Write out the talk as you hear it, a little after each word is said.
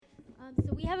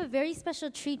So we have a very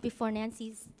special treat before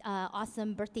Nancy's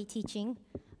awesome birthday teaching.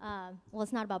 Well,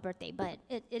 it's not about birthday, but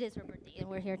it is her birthday, and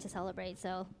we're here to celebrate,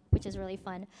 so which is really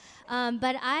fun.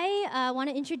 But I want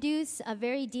to introduce a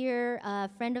very dear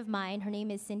friend of mine. Her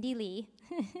name is Cindy Lee.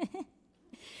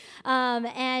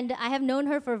 And I have known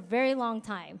her for a very long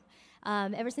time,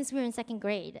 ever since we were in second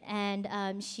grade.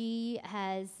 And she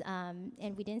has,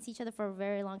 and we didn't see each other for a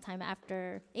very long time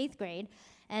after 8th grade.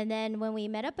 And then when we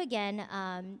met up again,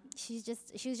 she was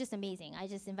just amazing. I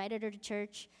just invited her to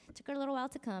church. Took her a little while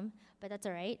to come, but that's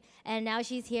all right. And now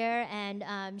she's here,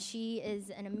 and she is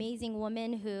an amazing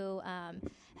woman who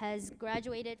has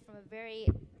graduated from a very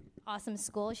awesome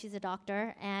school. She's a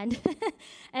doctor, and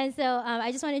and so I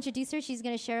just want to introduce her. She's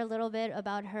going to share a little bit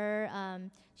about her.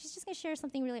 She's just going to share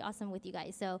something really awesome with you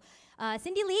guys. So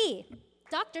Cindy Lee,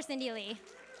 Dr. Cindy Lee.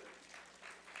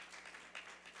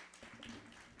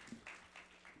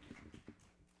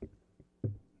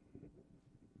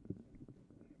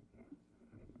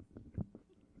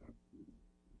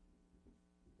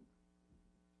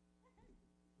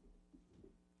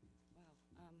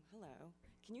 Hello.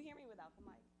 Can you hear me without the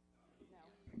mic? No?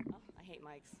 Oh, I hate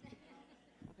mics.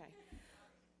 Okay.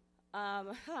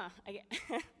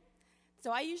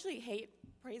 So I usually hate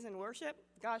praise and worship.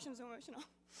 Gosh, I'm so emotional.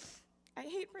 I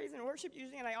hate praise and worship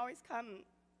usually, and I always come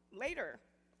later.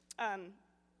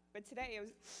 But today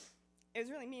it was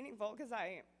really meaningful because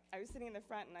I was sitting in the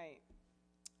front and I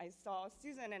saw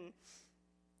Susan, and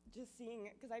just seeing,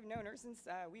 because I've known her since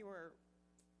we were,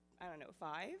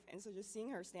 5, and so just seeing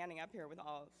her standing up here with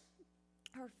all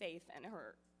her faith and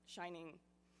her shining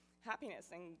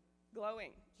happiness and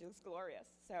glowing, she looks glorious.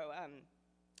 So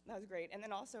that was great. And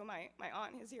then also my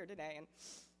aunt is here today,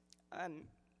 and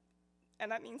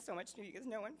that means so much to me because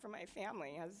no one from my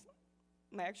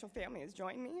actual family has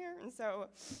joined me here, and so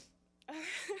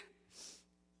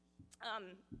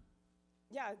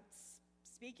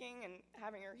speaking and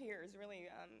having her here is really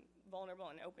vulnerable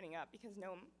and opening up because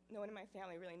no one in my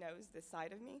family really knows this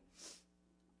side of me.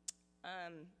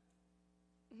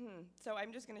 So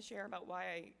I'm just going to share about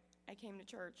why I came to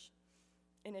church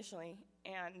initially.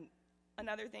 And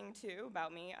another thing, too,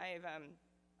 about me, I've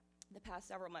the past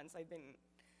several months, I've been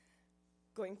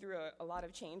going through a lot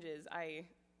of changes. I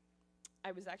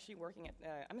was actually working at,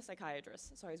 I'm a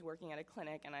psychiatrist, so I was working at a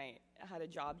clinic, and I had a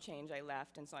job change. I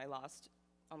left, and so I lost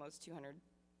almost 200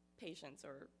 patients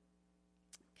or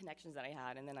connections that I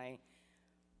had, and then I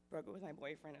broke up with my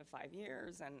boyfriend of 5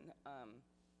 years, and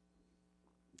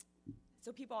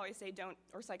so people always say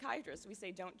or psychiatrists, we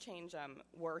say don't change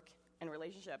work and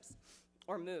relationships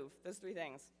or move, those 3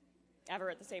 things,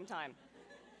 ever at the same time.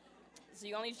 So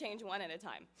you only change one at a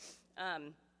time.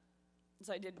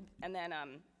 So I did, and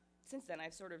then since then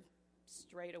I've sort of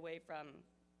strayed away from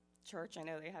church. I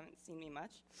know they haven't seen me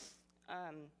much.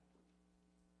 And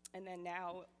then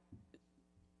now,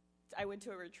 I went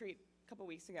to a retreat a couple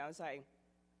weeks ago, so I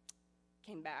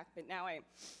came back, but now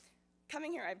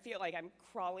coming here, I feel like I'm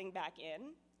crawling back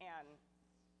in and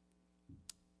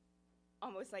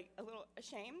almost like a little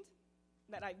ashamed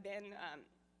that I've been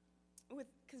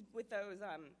with those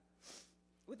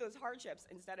hardships,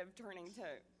 instead of turning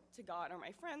to God or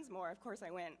my friends more. Of course,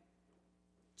 I went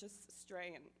just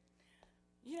astray and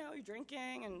you're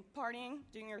drinking and partying,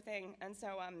 doing your thing, and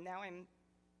so now I'm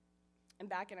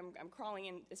back and I'm crawling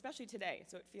in, especially today.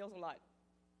 So it feels a lot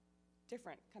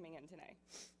different coming in today.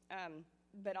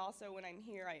 But also when I'm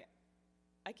here,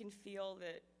 I can feel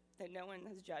that no one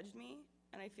has judged me,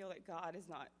 and I feel that God has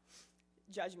not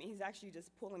judged me. He's actually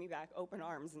just pulling me back, open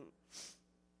arms,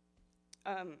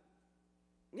 and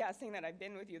saying that I've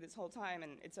been with you this whole time,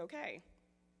 and it's okay.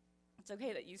 It's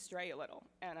okay that you stray a little,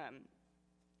 and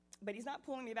but He's not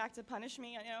pulling me back to punish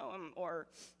me, or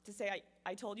to say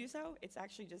I told you so. It's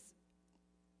actually just,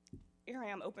 here I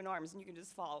am, open arms, and you can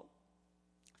just fall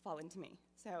into me.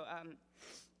 So.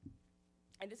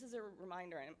 And this is a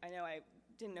reminder. I know I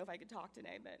didn't know if I could talk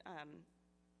today, but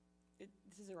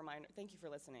this is a reminder. Thank you for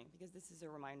listening, because this is a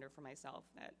reminder for myself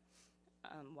that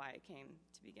why I came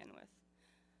to begin with.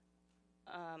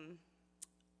 All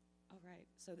right,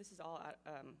 so this is all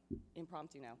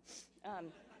impromptu now.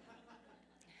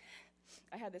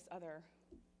 I had this other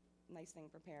nice thing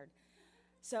prepared.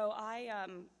 So I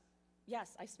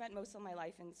spent most of my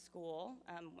life in school.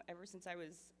 Ever since I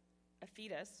was a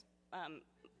fetus,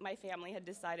 my family had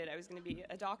decided I was going to be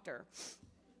a doctor.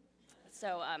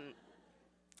 So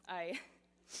I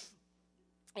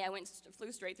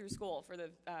flew straight through school for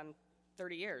the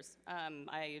 30 years.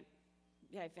 I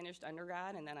finished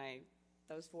undergrad, and then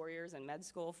those 4 years, and med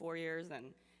school 4 years,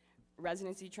 and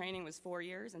residency training was 4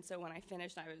 years. And so when I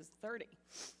finished, I was 30.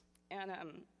 And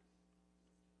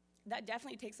that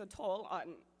definitely takes a toll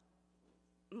on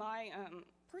my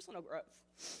personal growth.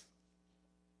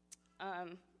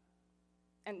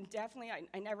 And definitely,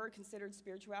 I never considered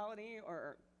spirituality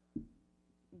or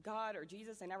God or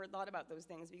Jesus. I never thought about those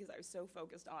things because I was so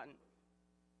focused on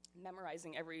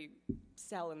memorizing every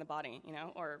cell in the body,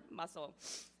 or muscle.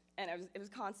 And it was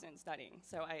constant studying.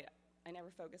 So I never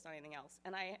focused on anything else.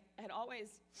 And I had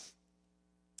always,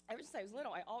 ever since I was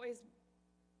little, I always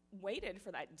waited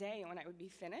for that day when I would be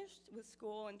finished with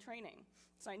school and training.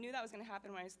 So I knew that was going to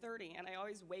happen when I was 30, and I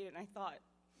always waited, and I thought,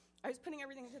 I was putting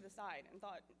everything to the side and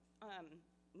thought,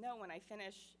 no, when I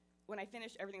finish,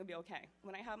 everything will be okay.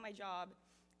 When I have my job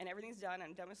and everything's done,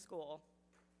 I'm done with school,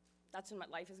 that's when my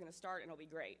life is going to start, and it'll be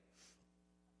great.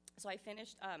 So I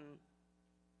finished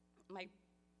my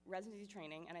residency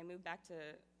training, and I moved back to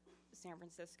San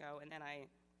Francisco, and then I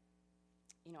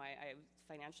was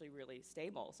financially really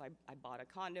stable. So I bought a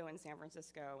condo in San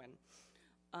Francisco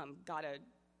and got an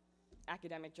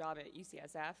academic job at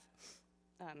UCSF.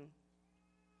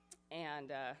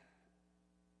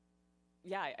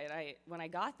 When I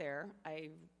got there, I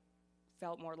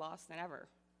felt more lost than ever.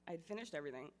 I'd finished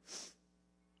everything.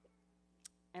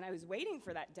 And I was waiting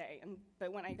for that day.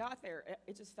 But when I got there,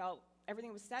 it just felt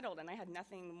everything was settled, and I had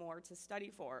nothing more to study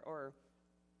for or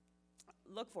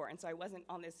look for. And so I wasn't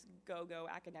on this go-go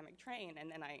academic train,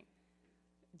 and then I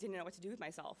didn't know what to do with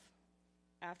myself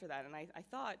after that. And I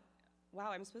thought,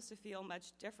 wow, I'm supposed to feel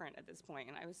much different at this point.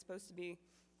 And I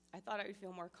thought I would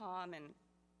feel more calm and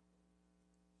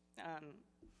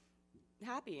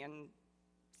happy and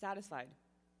satisfied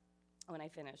when I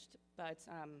finished. But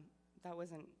that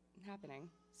wasn't happening.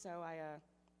 So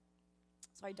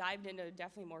I dived into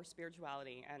definitely more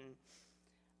spirituality and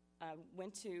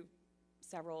went to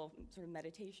several sort of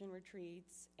meditation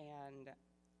retreats and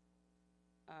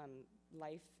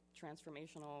life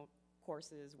transformational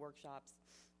courses, workshops.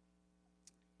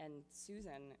 And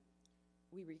Susan,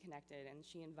 we reconnected, and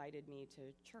she invited me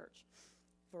to church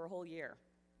for a whole year.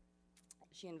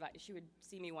 She would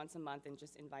see me once a month and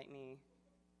just invite me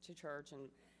to church and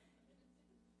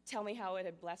tell me how it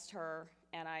had blessed her.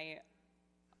 And I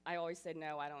always said,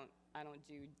 no, I don't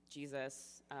do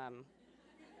Jesus.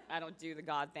 I don't do the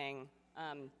God thing.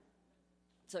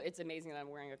 So it's amazing that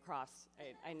I'm wearing a cross.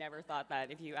 I never thought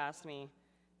that if you asked me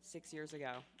 6 years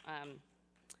ago.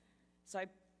 So I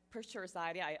pushed her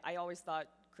aside. I always thought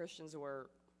Christians were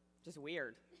just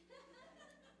weird.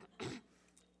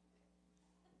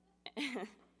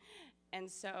 And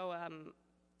so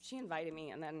she invited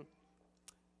me, and then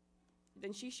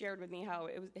she shared with me how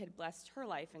it had blessed her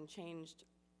life and changed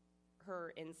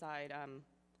her inside. I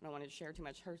don't want to share too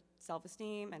much, her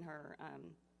self-esteem and her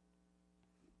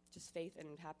just faith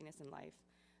and happiness in life.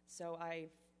 So I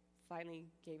finally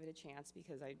gave it a chance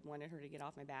because I wanted her to get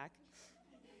off my back.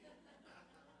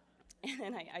 And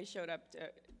then I showed up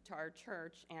to our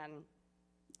church, and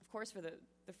of course for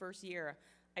the first year,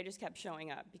 I just kept showing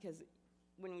up because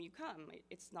when you come,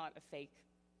 it's not a fake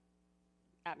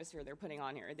atmosphere they're putting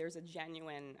on here. There's a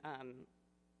genuine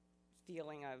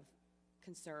feeling of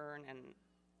concern and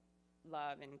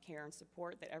love and care and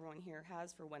support that everyone here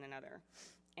has for one another.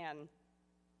 And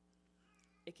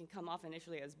it can come off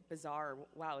initially as bizarre,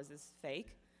 wow, is this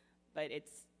fake? But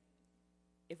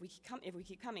if we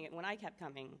keep coming, when I kept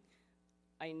coming,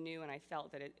 I knew and I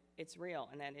felt that it's real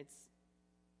and that it's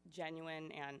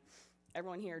genuine, and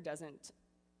everyone here doesn't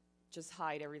just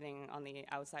hide everything on the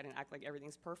outside and act like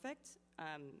everything's perfect.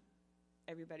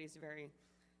 Everybody's very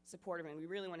supportive, and we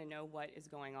really want to know what is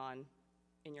going on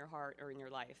in your heart or in your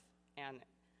life. And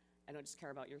I don't just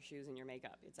care about your shoes and your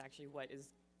makeup. It's actually what is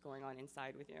going on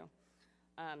inside with you.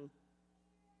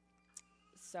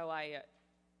 So I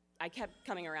kept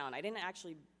coming around. I didn't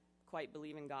actually quite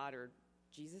believe in God or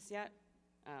Jesus yet,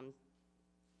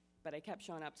 but I kept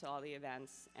showing up to all the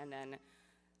events, and then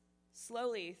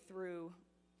slowly through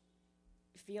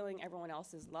feeling everyone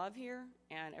else's love here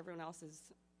and everyone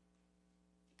else's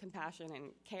compassion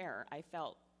and care, I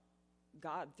felt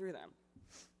God through them.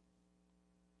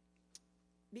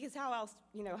 Because how else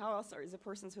is a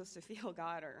person supposed to feel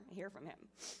God or hear from him?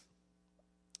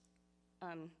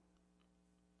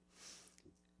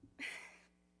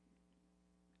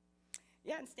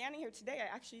 And standing here today, I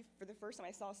actually, for the first time,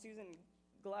 I saw Susan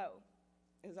glow.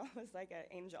 It was almost like an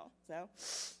angel. So,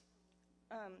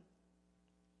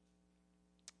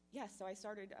 so I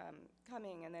started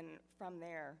coming, and then from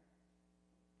there,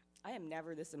 I am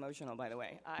never this emotional, by the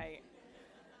way.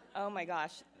 Oh my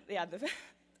gosh. Yeah,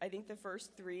 I think the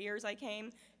first 3 years I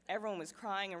came, everyone was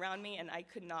crying around me, and I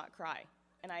could not cry.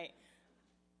 And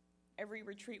every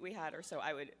retreat we had or so,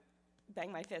 I would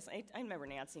bang my fist. I remember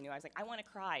Nancy knew. I was like, I want to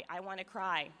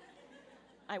cry.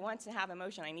 I want to have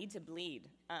emotion. I need to bleed.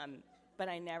 But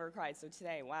I never cried. So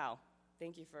today, wow,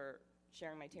 thank you for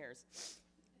sharing my tears.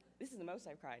 This is the most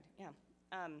I've cried, yeah.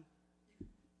 And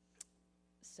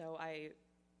so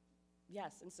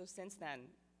since then,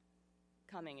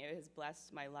 it has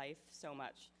blessed my life so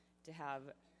much to have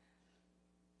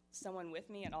someone with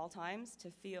me at all times,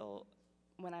 to feel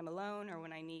when I'm alone or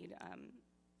when I need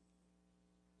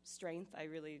strength. I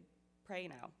really pray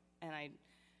now, and I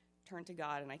turn to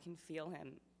God, and I can feel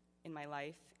him in my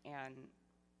life. And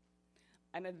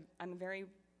I'm a very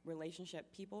relationship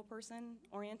people person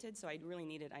oriented, so I really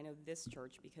needed, I know, this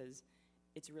church, because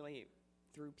it's really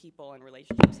through people and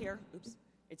relationships here.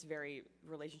 It's very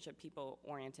relationship people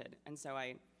oriented. And so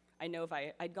I know if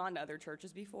I'd gone to other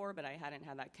churches before, but I hadn't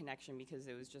had that connection because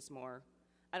it was just more,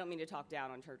 I don't mean to talk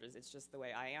down on churches, it's just the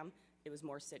way I am. It was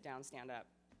more sit down, stand up,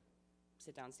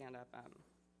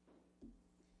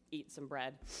 eat some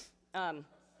bread.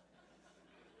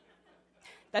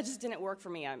 That just didn't work for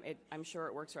me. I'm sure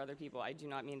it works for other people. I do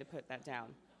not mean to put that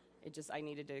down. I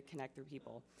needed to connect through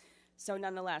people. So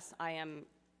nonetheless, I am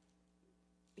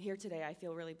here today. I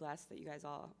feel really blessed that you guys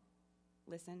all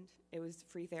listened. It was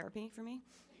free therapy for me.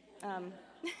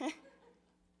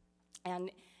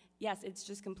 And yes, it's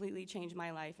just completely changed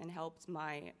my life and helped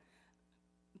my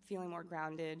feeling more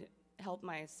grounded, helped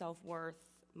my self-worth,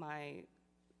 my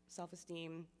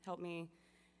self-esteem, helped me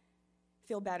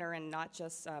feel better and not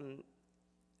just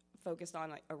focused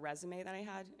on a resume that I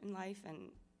had in life and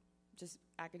just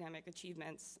academic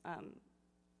achievements.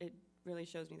 It really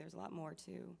shows me there's a lot more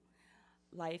to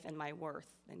life and my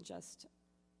worth than just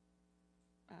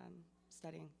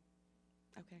studying.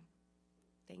 Okay,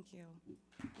 thank you.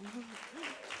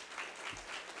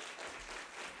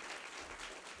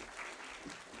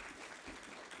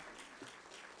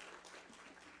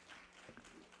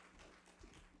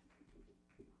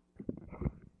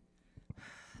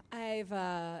 I've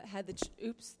had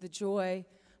the joy.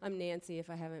 I'm Nancy, if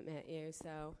I haven't met you.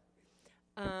 So,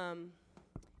 and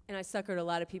I suckered a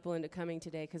lot of people into coming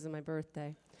today because of my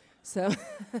birthday. So,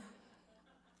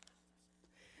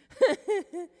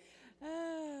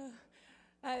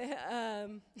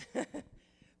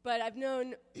 but I've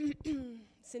known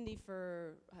Cindy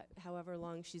for however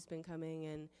long she's been coming,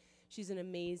 and she's an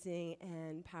amazing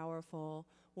and powerful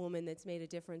woman that's made a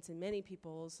difference in many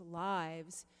people's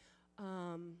lives.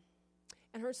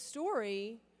 And her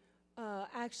story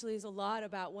actually is a lot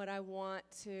about what I want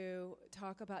to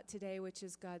talk about today, which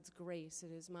is God's grace.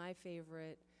 It is my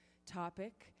favorite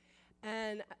topic.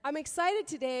 And I'm excited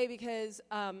today because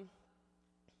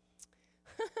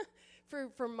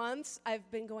for months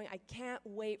I've been going, I can't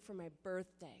wait for my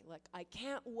birthday. I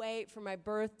can't wait for my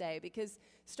birthday, because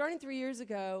starting 3 years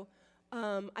ago,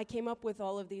 I came up with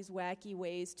all of these wacky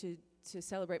ways to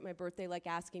celebrate my birthday, like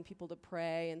asking people to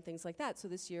pray and things like that. So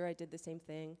this year I did the same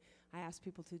thing. I asked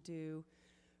people to do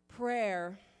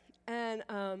prayer and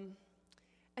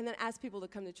then asked people to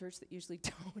come to church that usually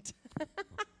don't.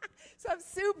 So I'm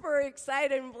super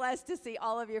excited and blessed to see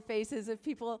all of your faces of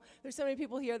people. There's so many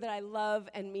people here that I love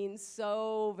and mean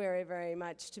so very, very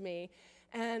much to me.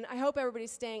 And I hope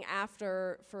everybody's staying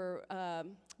after for,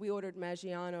 we ordered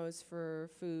Maggiano's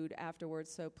for food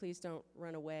afterwards, so please don't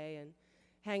run away and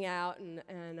hang out and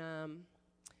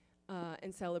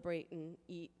celebrate and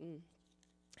eat and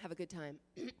have a good time.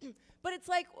 But it's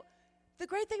like, the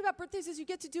great thing about birthdays is you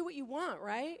get to do what you want,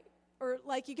 right? Or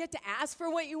like you get to ask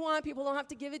for what you want. People don't have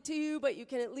to give it to you, but you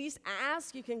can at least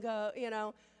ask. You can go,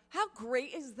 how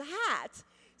great is that?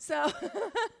 So,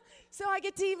 so I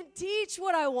get to even teach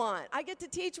what I want. I get to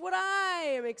teach what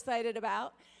I am excited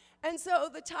about. And so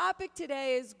the topic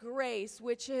today is grace,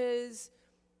 which is,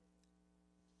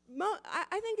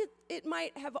 I think it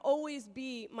might have always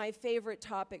be my favorite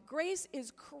topic. Grace is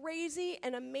crazy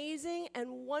and amazing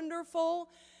and wonderful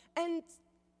and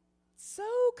so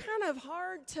kind of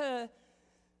hard to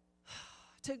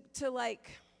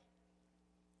like,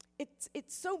 it's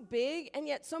so big, and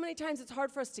yet so many times it's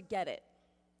hard for us to get it.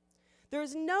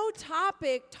 There's no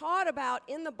topic taught about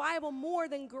in the Bible more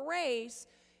than grace.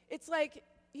 It's like,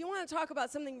 you want to talk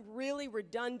about something really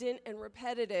redundant and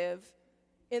repetitive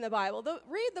in the Bible.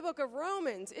 Read the book of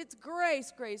Romans. It's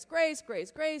grace, grace, grace,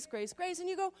 grace, grace, grace, grace. And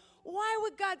you go, why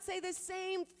would God say the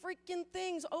same freaking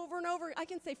things over and over? I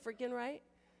can say freaking, right?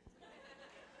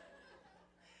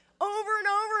 Over and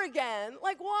over again.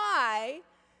 Like, why?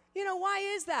 Why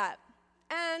is that?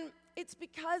 And it's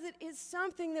because it is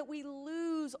something that we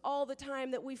lose all the time,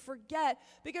 that we forget,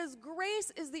 because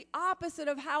grace is the opposite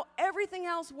of how everything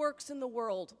else works in the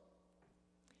world.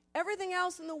 Everything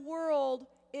else in the world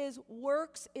is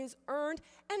works, is earned,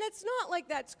 and it's not like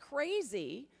that's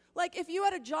crazy. Like if you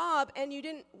had a job and you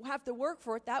didn't have to work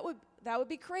for it, that would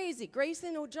be crazy. Grace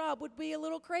in a job would be a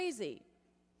little crazy.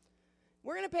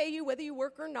 We're going to pay you whether you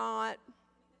work or not,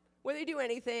 whether you do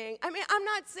anything. I mean, I'm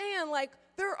not saying like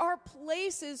there are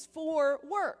places for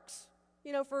works,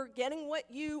 for getting what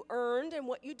you earned and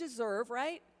what you deserve,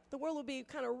 right? The world would be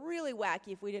kind of really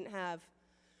wacky if we didn't have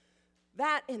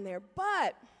that in there.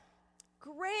 But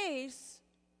grace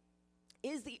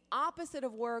is the opposite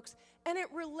of works, and it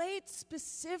relates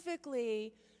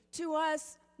specifically to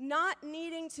us not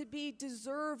needing to be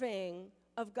deserving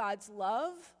of God's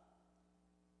love,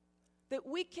 that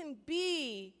we can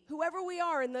be whoever we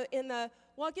are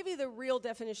well, I'll give you the real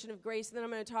definition of grace, and then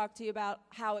I'm going to talk to you about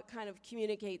how it kind of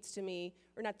communicates to me,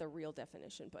 or not the real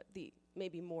definition, but the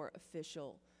maybe more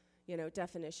official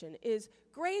definition is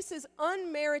grace is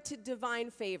unmerited divine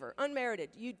favor. Unmerited.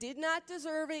 You did not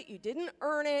deserve it. You didn't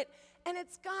earn it. And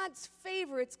it's God's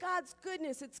favor. It's God's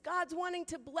goodness. It's God's wanting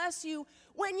to bless you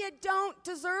when you don't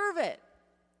deserve it.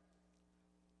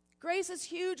 Grace is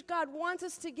huge. God wants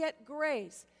us to get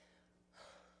grace.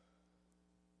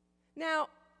 Now,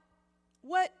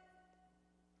 what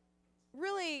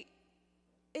really,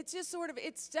 it's just sort of,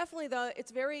 it's definitely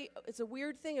it's a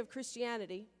weird thing of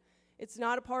Christianity. It's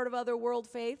not a part of other world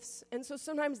faiths. And so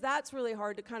sometimes that's really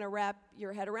hard to kind of wrap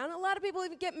your head around. A lot of people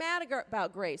even get mad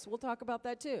about grace. We'll talk about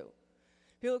that too.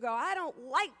 People go, I don't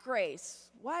like grace.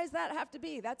 Why does that have to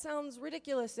be? That sounds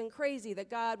ridiculous and crazy that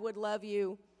God would love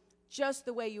you just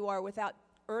the way you are without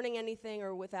earning anything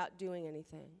or without doing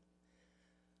anything.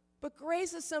 But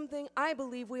grace is something I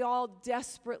believe we all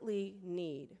desperately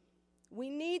need. We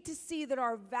need to see that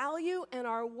our value and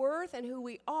our worth and who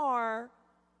we are,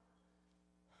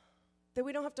 that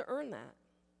we don't have to earn that.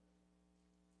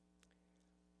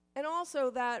 And also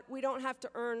that we don't have to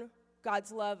earn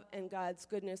God's love and God's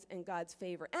goodness and God's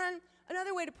favor. And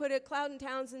another way to put it, Cloud and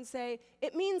Townsend say,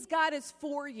 it means God is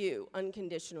for you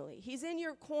unconditionally. He's in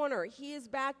your corner. He is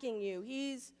backing you.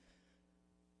 He's,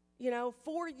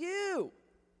 for you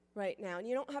right now. And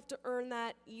you don't have to earn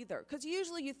that either. Because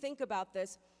usually you think about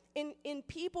this, in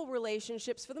people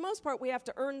relationships, for the most part, we have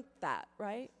to earn that,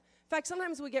 right? In fact,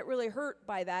 sometimes we get really hurt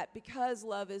by that because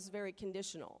love is very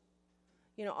conditional.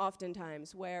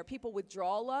 Oftentimes where people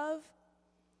withdraw love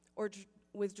or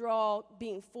withdraw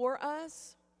being for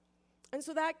us. And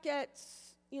so that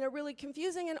gets, really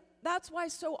confusing. And that's why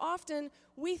so often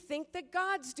we think that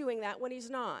God's doing that when he's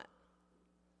not.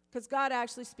 Because God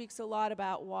actually speaks a lot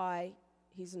about why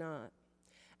he's not.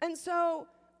 And so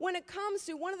when it comes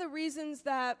to one of the reasons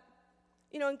that,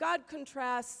 and God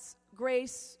contrasts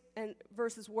grace and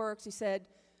versus works, he said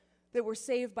that we're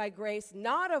saved by grace,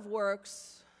 not of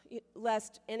works,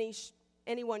 lest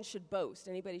anyone should boast,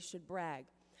 anybody should brag.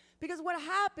 Because what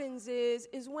happens is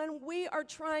when we are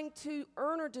trying to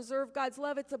earn or deserve God's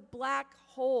love, it's a black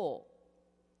hole.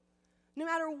 No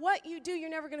matter what you do, you're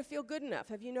never going to feel good enough.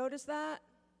 Have you noticed that?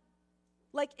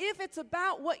 Like, if it's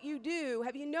about what you do,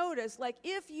 have you noticed, like,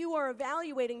 if you are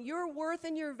evaluating your worth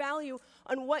and your value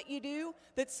on what you do,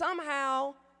 that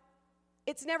somehow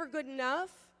it's never good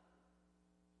enough?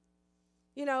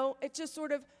 It just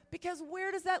sort of, because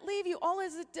where does that leave you? All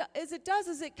it does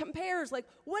is it compares, like,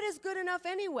 what is good enough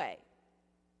anyway?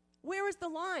 Where is the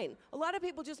line? A lot of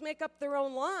people just make up their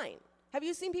own line. Have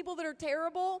you seen people that are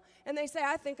terrible, and they say,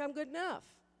 I think I'm good enough?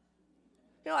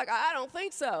 You're like, I don't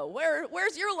think so.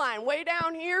 Where's your line? Way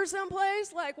down here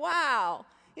someplace? Like, wow.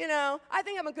 I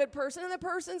think I'm a good person, and the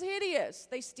person's hideous.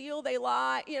 They steal, they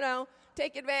lie,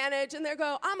 take advantage, and they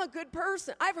go, I'm a good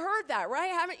person. I've heard that, right?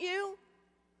 Haven't you?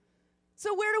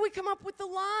 So where do we come up with the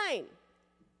line?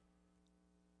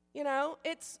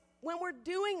 It's when we're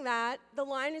doing that, the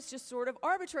line is just sort of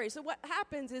arbitrary. So what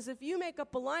happens is if you make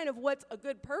up a line of what's a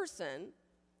good person,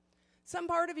 some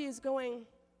part of you is going,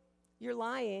 you're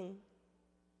lying.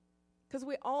 Because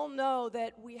we all know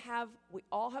that we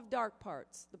all have dark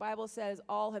parts. The Bible says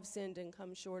all have sinned and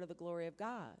come short of the glory of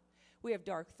God. We have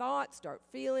dark thoughts, dark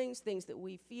feelings, things that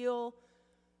we feel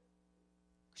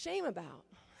shame about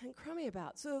and crummy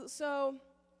about. So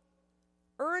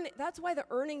that's why the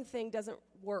earning thing doesn't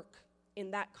work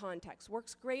in that context.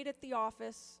 Works great at the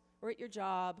office or at your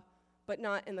job, but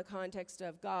not in the context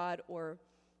of God or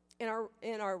in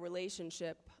our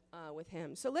relationship with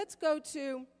him. So let's go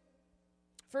to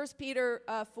 1 Peter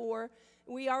 4.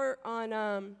 We are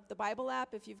on the Bible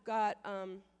app. If you've got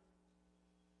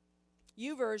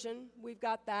YouVersion, we've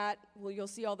got that. Well, you'll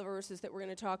see all the verses that we're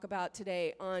going to talk about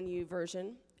today on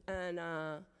YouVersion. And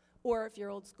or if you're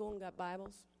old school and got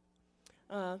Bibles,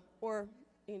 or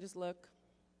you can just look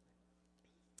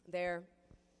there.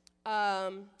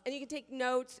 And you can take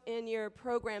notes in your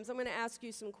programs. I'm going to ask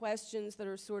you some questions that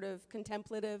are sort of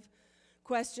contemplative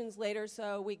questions later,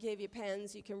 so we gave you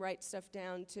pens. You can write stuff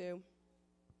down too.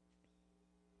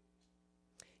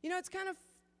 You know, it's kind of,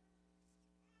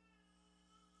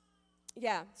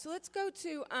 so let's go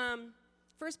to 1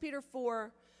 Peter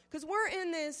 4, because we're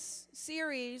in this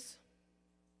series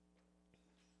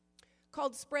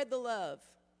called Spread the Love.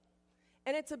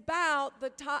 And it's about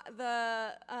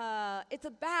it's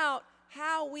about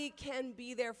how we can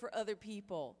be there for other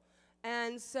people.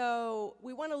 And so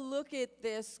we want to look at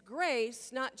this grace,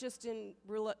 not just in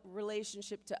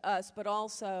relationship to us, but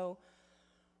also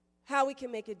how we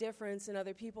can make a difference in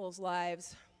other people's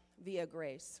lives via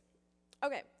grace.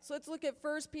 Okay, so let's look at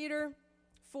 1 Peter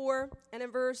 4, and in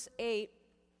verse 8,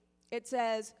 it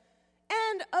says,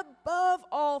 "And above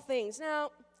all things."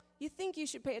 Now, you think you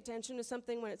should pay attention to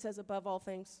something when it says above all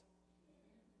things?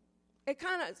 It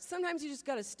kind of, sometimes you just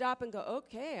got to stop and go,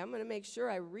 okay, I'm going to make sure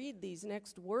I read these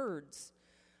next words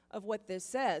of what this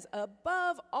says.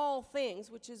 Above all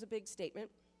things, which is a big statement,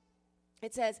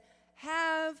 it says,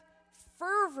 have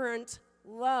fervent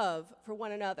love for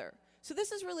one another. So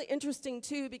this is really interesting,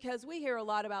 too, because we hear a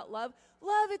lot about love.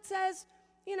 Love, it says,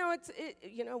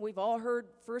 we've all heard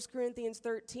 1 Corinthians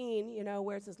 13,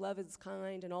 where it says love is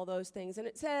kind and all those things. And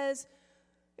it says,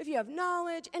 if you have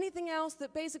knowledge, anything else,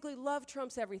 that basically love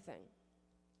trumps everything.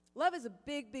 Love is a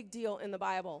big, big deal in the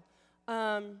Bible,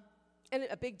 and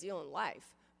a big deal in life.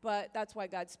 But that's why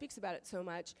God speaks about it so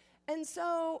much. And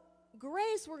so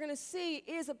grace, we're going to see,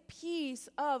 is a piece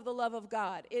of the love of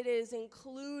God. It is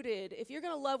included. If you're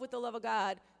going to love with the love of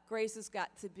God, grace has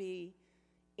got to be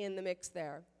in the mix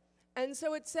there. And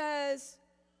so it says,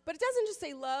 but it doesn't just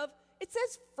say love, it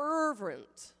says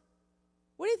fervent.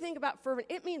 What do you think about fervent?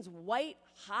 It means white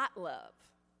hot love.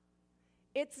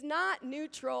 It's not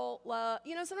neutral love.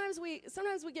 Sometimes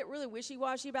we get really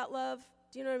wishy-washy about love.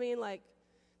 Do you know what I mean? Like,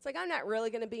 it's like, I'm not really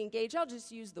going to be engaged. I'll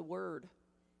just use the word.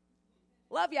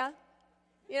 Love ya.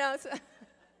 It's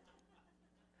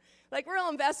like real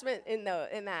investment in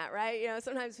that, right?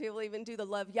 Sometimes people even do the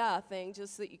love ya thing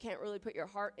just so that you can't really put your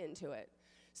heart into it.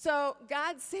 So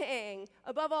God's saying,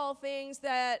 above all things,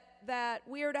 that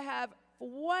we are to have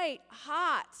white,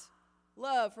 hot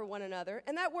love for one another.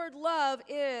 And that word love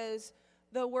is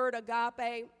the word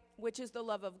agape, which is the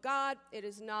love of God. It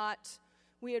is not,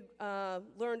 we had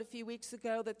learned a few weeks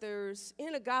ago that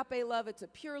in agape love, it's a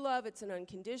pure love, it's an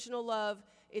unconditional love.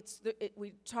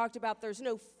 We talked about there's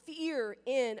no fear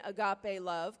in agape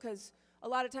love, because a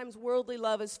lot of times worldly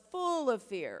love is full of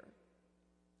fear.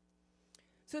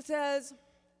 So it says,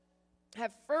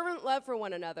 have fervent love for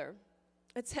one another.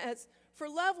 It says, for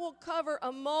love will cover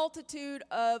a multitude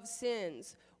of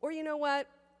sins. Or you know what?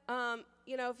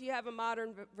 If you have a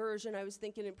modern version, I was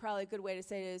thinking probably a good way to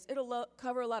say it is, it'll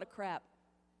cover a lot of crap.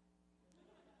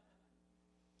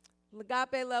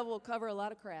 Agape love will cover a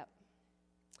lot of crap.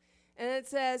 And it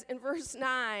says in verse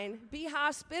 9, be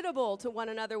hospitable to one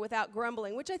another without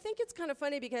grumbling, which I think it's kind of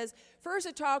funny because first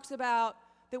it talks about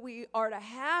that we are to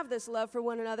have this love for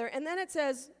one another. And then it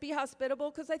says, be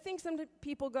hospitable, because I think some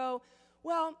people go,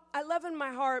 well, I love in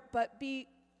my heart, but be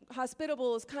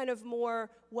hospitable is kind of more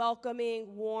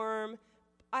welcoming, warm.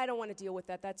 I don't want to deal with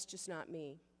that. That's just not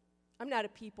me. I'm not a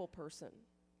people person,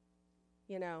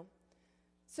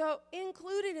 So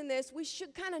included in this, we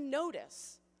should kind of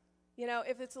notice,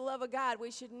 if it's the love of God,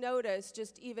 we should notice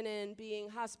just even in being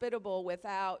hospitable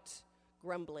without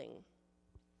grumbling.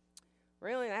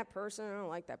 Really, that person? I don't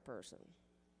like that person.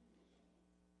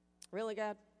 Really,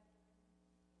 God?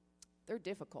 They're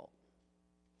difficult.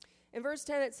 In verse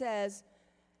 10 it says,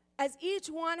 as each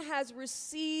one has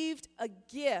received a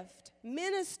gift,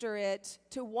 minister it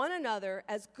to one another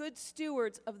as good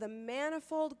stewards of the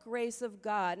manifold grace of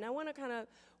God. And I want to kind of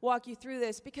walk you through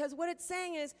this, because what it's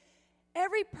saying is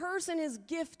every person is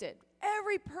gifted.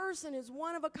 Every person is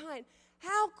one of a kind.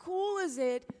 How cool is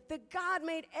it that God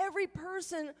made every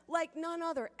person like none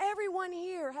other? Everyone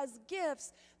here has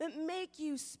gifts that make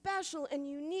you special and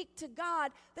unique to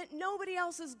God that nobody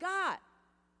else has got.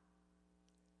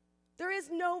 There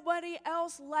is nobody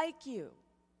else like you.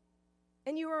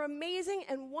 And you are amazing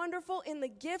and wonderful in the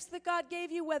gifts that God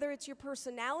gave you, whether it's your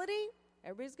personality.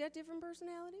 Everybody's got different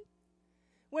personality.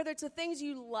 Whether it's the things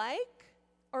you like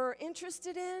or are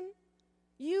interested in.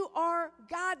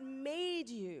 God made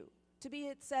you to be,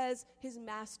 it says, his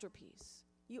masterpiece.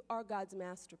 You are God's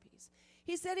masterpiece.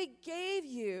 He said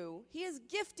he has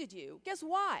gifted you. Guess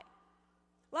why?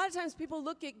 A lot of times people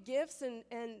look at gifts and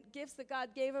gifts that God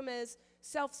gave them as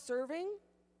self-serving.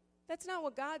 That's not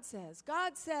what God says.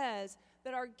 God says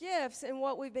that our gifts and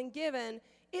what we've been given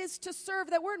is to serve.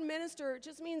 That word minister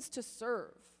just means to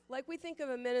serve. Like we think of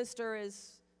a minister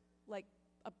as like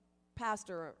a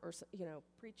pastor or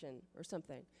preaching or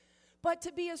something. But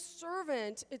to be a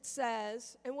servant, it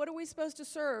says, and what are we supposed to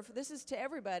serve? This is to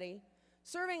everybody.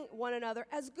 Serving one another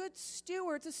as good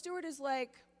stewards. A steward is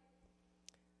like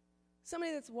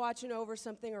somebody that's watching over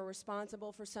something or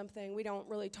responsible for something. We don't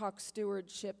really talk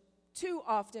stewardship too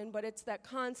often, but it's that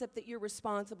concept that you're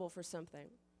responsible for something.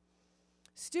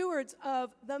 Stewards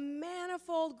of the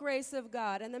manifold grace of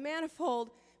God. And the manifold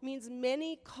means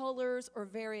many colors or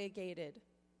variegated,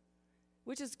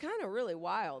 which is kind of really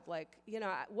wild. Like,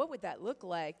 what would that look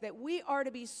like? That we are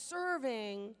to be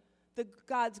serving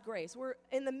God's grace. We're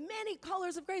in the many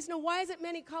colors of grace. Now, why is it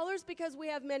many colors? Because we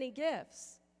have many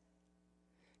gifts.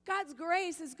 God's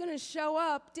grace is going to show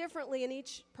up differently in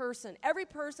each person. Every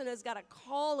person has got a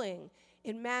calling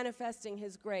in manifesting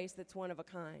his grace that's one of a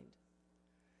kind.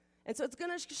 And so it's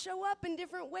going to show up in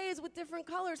different ways with different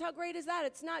colors. How great is that?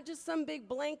 It's not just some big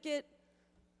blanket,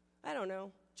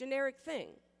 generic thing.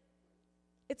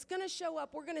 It's going to show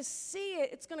up. We're going to see it.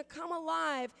 It's going to come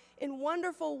alive in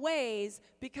wonderful ways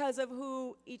because of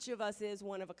who each of us is,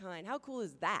 one of a kind. How cool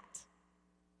is that?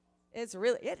 It's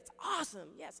awesome.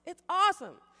 Yes, it's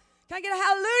awesome. Can I get a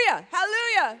hallelujah?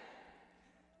 Hallelujah.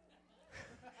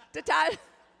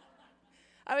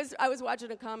 I was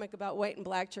watching a comic about white and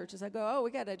black churches. I go,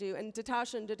 we got to do, and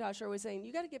Natasha and Natasha are always saying,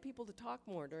 you got to get people to talk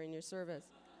more during your service.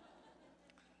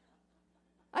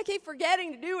 I keep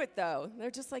forgetting to do it, though. They're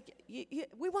just like,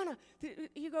 we want to,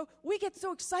 you go, we get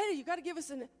so excited, you got to give us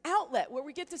an outlet where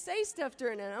we get to say stuff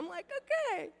during it. I'm like,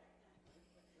 okay.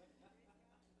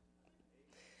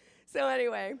 So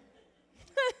anyway,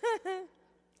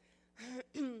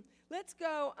 let's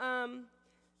go.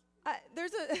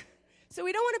 So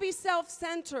we don't want to be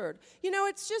self-centered.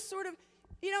 It's just sort of,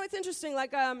 it's interesting.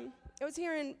 Like, I was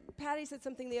hearing, Patty said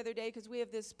something the other day, because we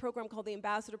have this program called the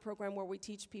Ambassador Program where we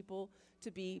teach people to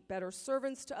be better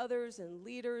servants to others and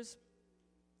leaders.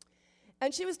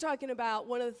 And she was talking about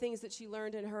one of the things that she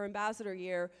learned in her ambassador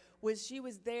year was she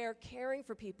was there caring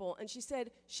for people, and she said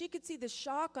she could see the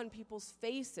shock on people's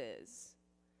faces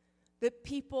that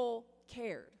people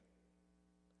cared.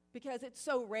 Because it's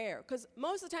so rare. Because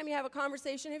most of the time you have a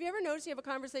conversation, have you ever noticed you have a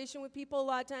conversation with people a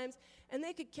lot of times, and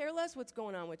they could care less what's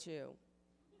going on with you?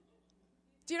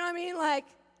 Do you know what I mean? Like,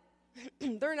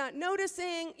 they're not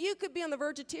noticing. You could be on the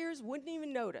verge of tears, wouldn't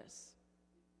even notice.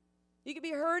 You could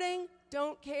be hurting,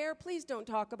 don't care, please don't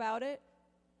talk about it.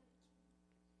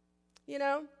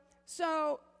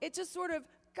 So it just sort of,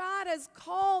 God has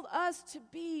called us to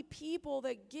be people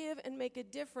that give and make a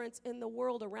difference in the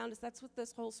world around us. That's what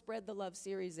this whole Spread the Love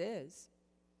series is.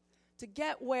 To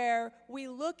get where we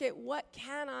look at what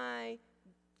can I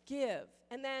give.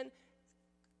 And then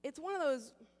it's one of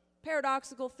those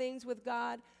paradoxical things with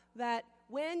God that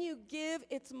when you give,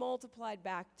 it's multiplied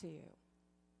back to you.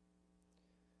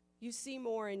 You see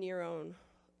more in your own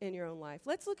life.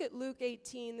 Let's look at Luke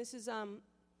 18. This is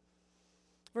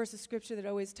verse of scripture that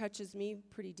always touches me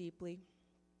pretty deeply.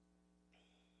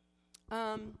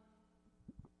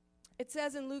 It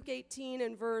says in Luke 18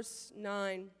 and verse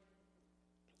 9,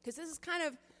 because this is kind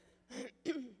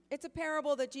of, it's a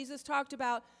parable that Jesus talked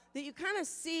about that you kind of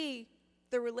see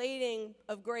the relating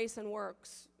of grace and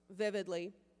works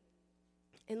vividly.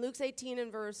 In Luke 18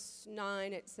 and verse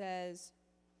 9, it says,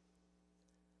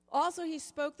 also he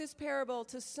spoke this parable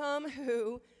to some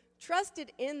who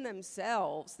trusted in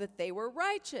themselves that they were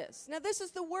righteous. Now, this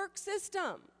is the work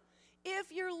system.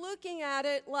 If you're looking at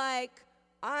it like,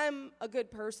 I'm a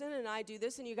good person and I do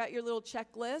this, and you got your little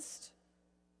checklist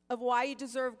of why you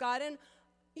deserve God, and,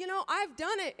 I've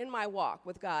done it in my walk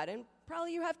with God, and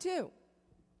probably you have too,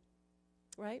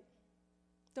 right?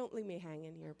 Don't leave me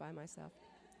hanging here by myself.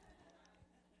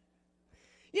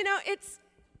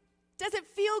 Does it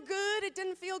feel good? It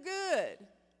didn't feel good.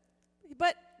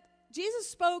 But Jesus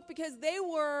spoke because they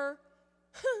were,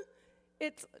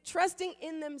 it's trusting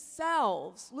in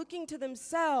themselves, looking to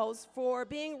themselves for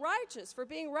being righteous, for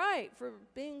being right,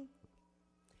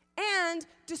 and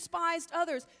despised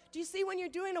others. Do you see when you're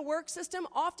doing a work system,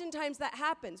 oftentimes that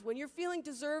happens. When you're feeling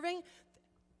deserving,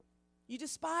 you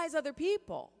despise other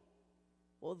people.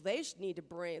 Well, they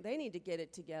need to get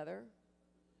it together.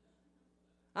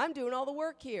 I'm doing all the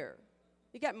work here.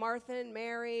 You got Martha and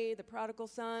Mary, the prodigal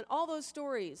son, all those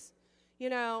stories.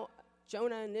 Jonah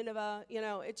and Nineveh,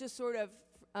 it just sort of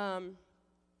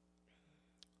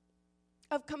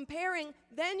comparing.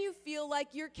 Then you feel like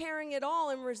you're carrying it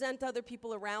all and resent other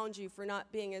people around you for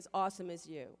not being as awesome as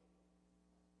you.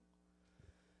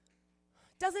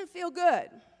 Doesn't feel good,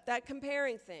 that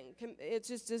comparing thing. It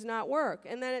just does not work.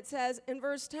 And then it says in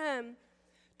verse 10,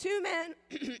 2 men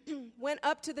went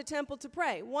up to the temple to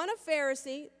pray, one a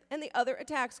Pharisee and the other a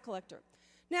tax collector.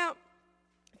 Now,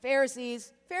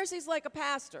 Pharisees like a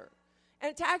pastor.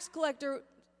 And a tax collector,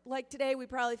 like today, we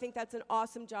probably think that's an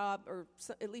awesome job, or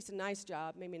at least a nice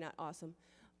job, maybe not awesome.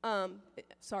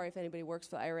 Sorry if anybody works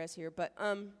for the IRS here, but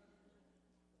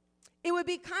it would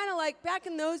be kind of like back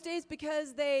in those days,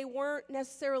 because they weren't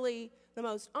necessarily the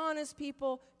most honest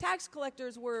people, tax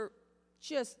collectors were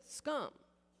just scum.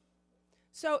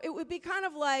 So it would be kind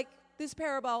of like this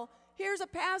parable. Here's a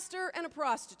pastor and a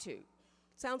prostitute.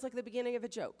 Sounds like the beginning of a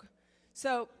joke.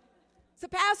 So it's a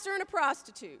pastor and a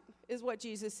prostitute is what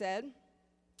Jesus said.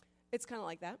 It's kind of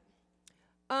like that.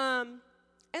 And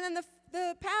then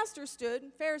the pastor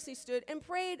stood, Pharisee stood, and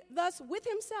prayed thus with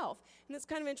himself. And it's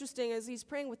kind of interesting as he's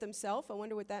praying with himself. I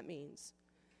wonder what that means.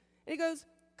 And he goes,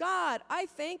 God, I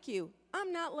thank you.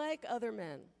 I'm not like other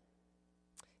men.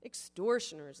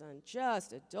 Extortioners,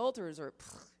 unjust, adulterers, or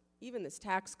even this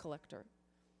tax collector.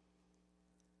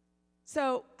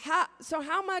 So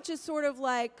how much is sort of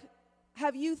like,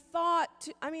 have you thought,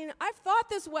 I've thought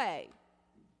this way.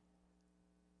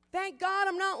 Thank God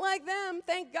I'm not like them.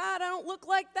 Thank God I don't look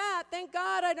like that. Thank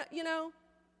God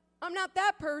I'm not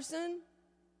that person.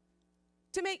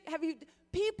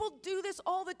 People do this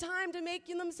all the time to make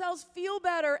themselves feel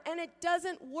better, and it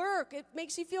doesn't work. It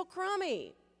makes you feel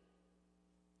crummy.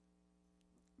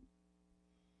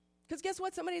 Because guess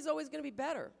what? Somebody's always going to be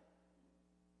better.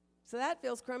 So that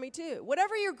feels crummy too.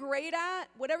 Whatever you're great at,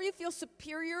 whatever you feel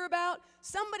superior about,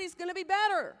 somebody's going to be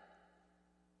better.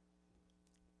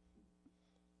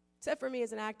 Except for me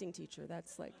as an acting teacher.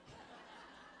 That's like,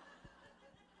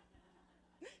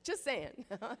 just saying.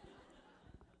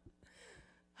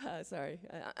 Sorry.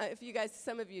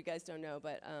 Some of you guys don't know,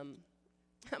 but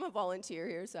I'm a volunteer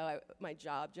here, so my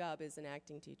job is an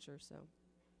acting teacher, so.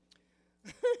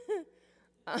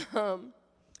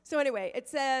 So anyway, it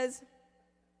says,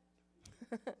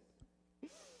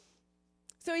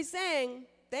 so he's saying,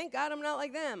 thank God I'm not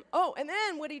like them. Oh, and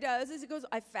then what he does is he goes,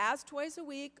 I fast twice a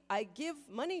week. I give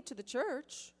money to the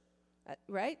church,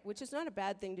 right? Which is not a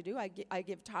bad thing to do. I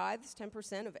give tithes,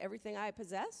 10% of everything I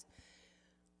possess.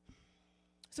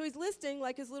 So he's listing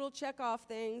like his little check-off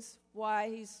things, why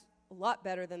he's a lot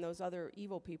better than those other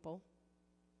evil people.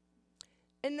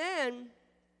 And then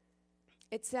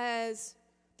it says,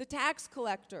 the tax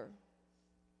collector,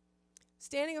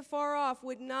 standing afar off,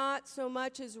 would not so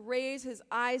much as raise his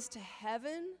eyes to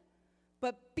heaven,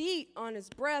 but beat on his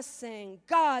breast, saying,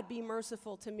 God, be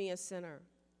merciful to me, a sinner.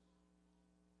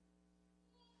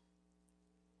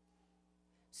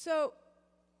 So,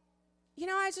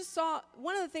 I just saw,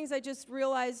 one of the things I just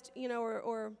realized, and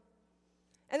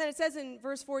then it says in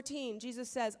verse 14, Jesus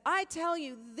says, I tell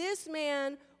you, this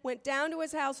man went down to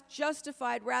his house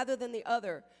justified rather than the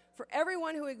other. For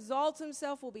everyone who exalts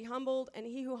himself will be humbled, and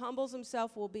he who humbles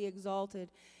himself will be exalted.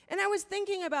 And I was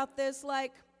thinking about this,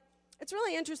 it's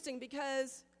really interesting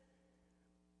because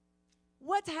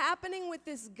what's happening with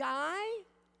this guy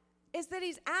is that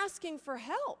he's asking for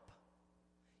help.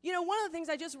 One of the things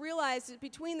I just realized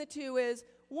between the two is,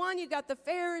 one, you got the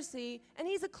Pharisee, and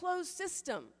he's a closed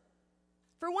system.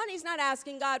 For one, he's not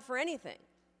asking God for anything.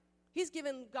 He's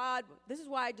given God, this is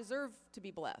why I deserve to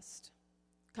be blessed,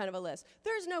 kind of a list.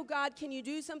 There's no God, can you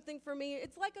do something for me?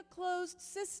 It's like a closed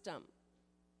system.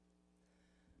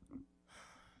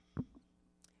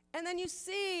 And then you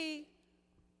see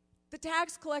the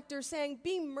tax collector saying,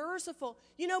 be merciful.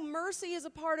 Mercy is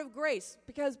a part of grace,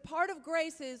 because part of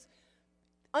grace is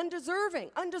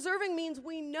undeserving. Undeserving means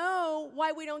we know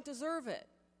why we don't deserve it.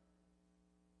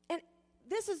 And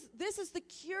this is the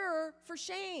cure for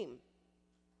shame.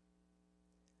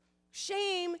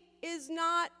 Shame is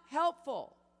not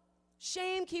helpful.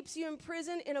 Shame keeps you in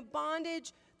prison, in a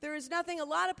bondage. There is nothing. A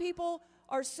lot of people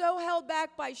are so held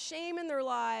back by shame in their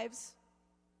lives.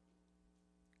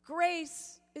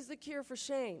 Grace is the cure for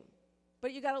shame,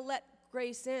 but you got to let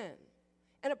grace in.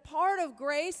 And a part of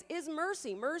grace is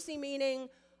mercy. Mercy meaning,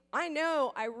 I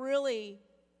know I really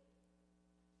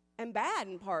am bad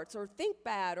in parts, or think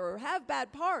bad, or have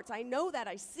bad parts. I know that,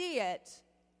 I see it,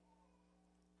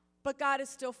 but God is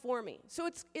still for me. So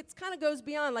it's kind of goes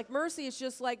beyond. Like mercy is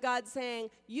just like God saying,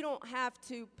 you don't have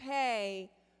to pay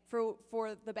for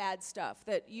the bad stuff.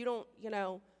 That you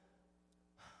don't,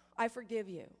 I forgive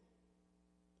you.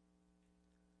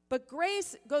 But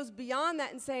grace goes beyond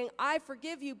that and saying, I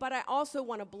forgive you, but I also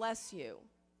want to bless you.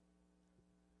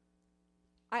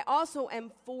 I also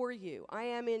am for you. I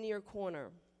am in your corner.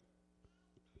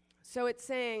 So it's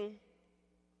saying,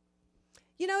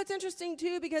 it's interesting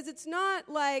too, because it's not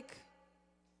like,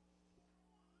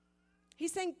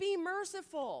 he's saying, be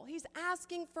merciful. He's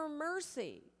asking for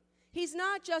mercy. He's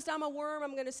not just, I'm a worm,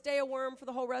 I'm going to stay a worm for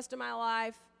the whole rest of my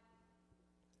life.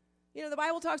 You know, the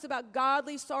Bible talks about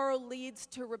godly sorrow leads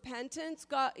to repentance.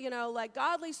 God, you know, like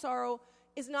godly sorrow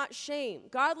is not shame.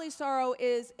 Godly sorrow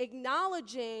is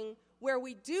acknowledging where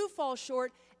we do fall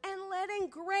short and letting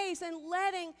grace and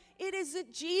letting, it is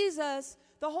Jesus.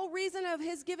 The whole reason of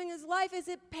his giving his life is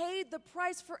it paid the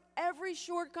price for every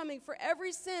shortcoming, for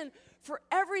every sin, for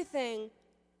everything.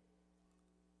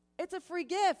 It's a free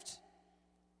gift.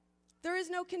 There is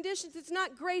no conditions. It's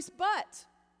not grace, but.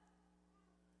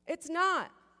 It's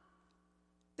not.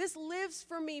 This lives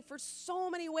for me for so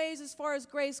many ways as far as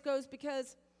grace goes,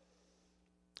 because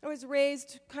I was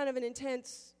raised kind of an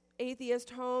intense atheist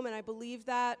home, and I believed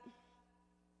that.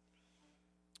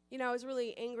 You know, I was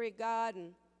really angry at God,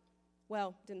 and,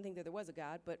 well, didn't think that there was a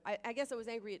God, but I guess I was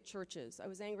angry at churches. I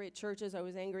was angry at churches. I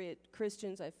was angry at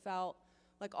Christians. I felt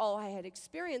like all I had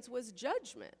experienced was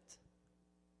judgment.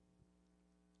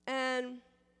 And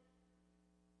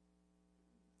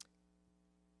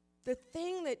the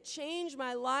thing that changed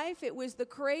my life, it was the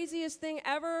craziest thing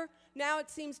ever. Now it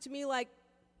seems to me like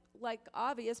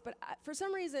obvious, but for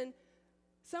some reason,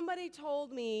 somebody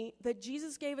told me that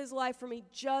Jesus gave his life for me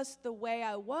just the way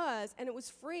I was, and it was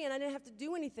free, and I didn't have to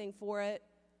do anything for it,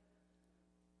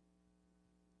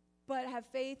 but have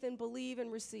faith and believe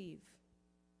and receive.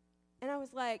 And I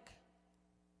was like,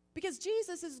 because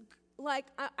Jesus is like,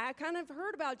 I kind of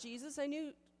heard about Jesus. I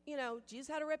knew, you know, Jesus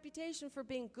had a reputation for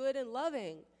being good and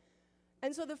loving.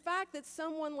 And so the fact that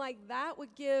someone like that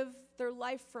would give their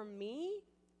life for me,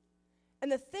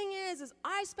 and the thing is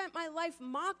I spent my life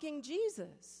mocking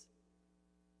Jesus.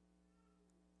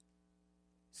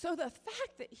 So the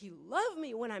fact that he loved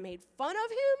me when I made fun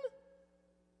of him,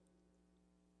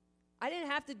 I didn't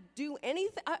have to do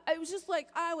anything. I was just like,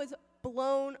 I was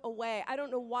blown away. I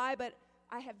don't know why, but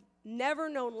I have never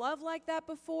known love like that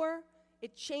before.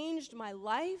 It changed my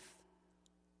life.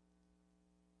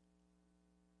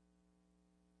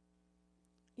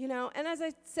 You know, and as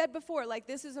I said before, like,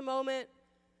 this is a moment,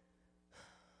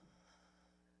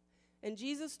 and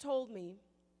Jesus told me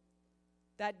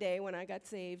that day when I got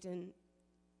saved, and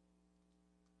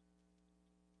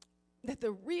that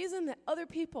the reason that other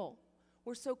people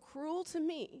were so cruel to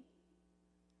me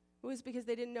was because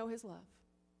they didn't know his love.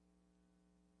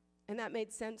 And that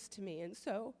made sense to me. And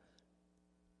so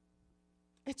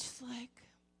it's just like,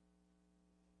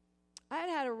 I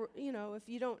had a, you know, if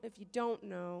you don't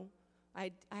know,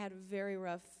 I had a very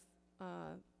rough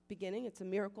beginning. It's a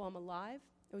miracle I'm alive.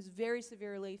 I was very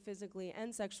severely physically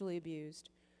and sexually abused.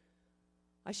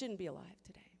 I shouldn't be alive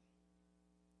today.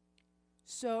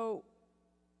 So,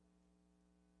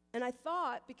 and I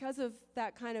thought, because of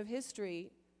that kind of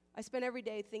history, I spent every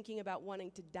day thinking about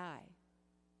wanting to die.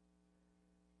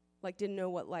 Like, didn't know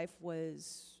what life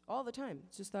was all the time.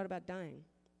 Just thought about dying.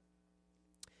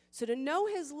 So to know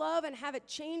his love and have it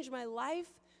change my life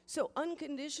so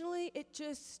unconditionally, it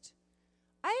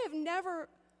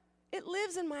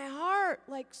lives in my heart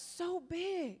like so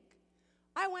big.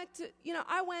 I went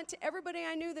to everybody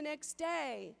I knew the next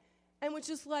day and was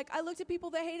just like, I looked at people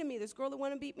that hated me, this girl that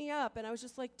wanted to beat me up, and I was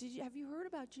just like, have you heard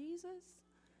about Jesus?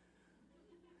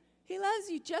 He loves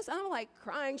you I'm like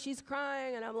crying, she's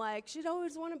crying, and I'm like, she'd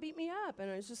always want to beat me up, and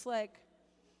I was just like,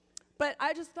 but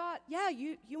I just thought, yeah,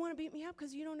 you want to beat me up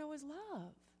because you don't know his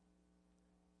love.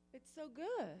 It's so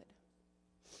good.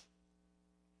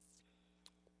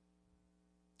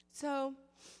 So,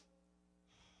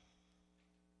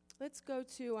 let's go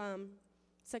to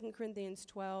 2 Corinthians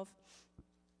 12.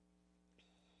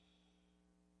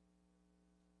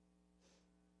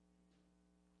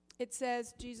 It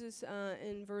says, Jesus,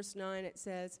 in verse 9, it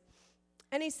says,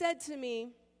 and he said to me,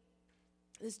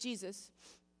 this is Jesus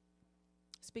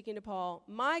speaking to Paul,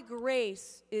 my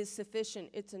grace is sufficient,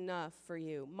 it's enough for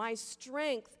you. My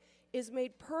strength is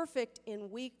made perfect in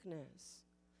weakness.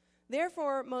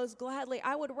 Therefore, most gladly,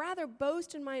 I would rather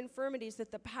boast in my infirmities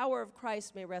that the power of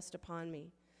Christ may rest upon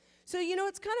me. So, you know,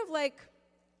 it's kind of like,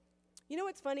 you know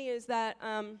what's funny is that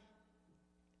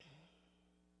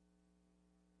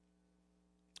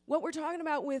what we're talking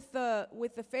about with the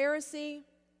Pharisee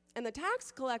and the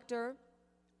tax collector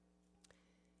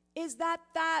is that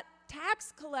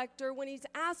tax collector, when he's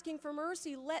asking for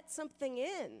mercy, let something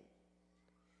in.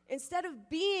 Instead of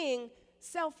being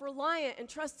self-reliant and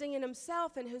trusting in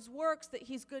himself and his works that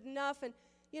he's good enough and,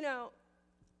 you know,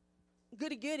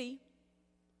 goody-goody,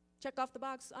 check off the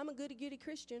box, I'm a goody-goody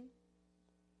Christian.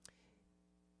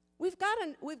 We've got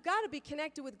to be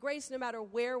connected with grace no matter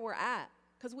where we're at,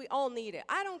 because we all need it.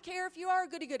 I don't care if you are a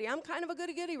goody-goody. I'm kind of a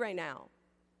goody-goody right now.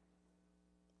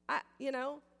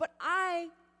 But I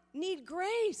need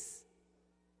grace.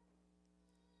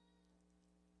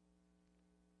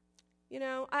 You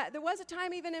know, there was a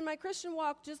time even in my Christian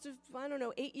walk just,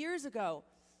 8 years ago,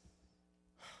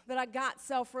 that I got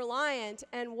self-reliant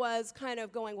and was kind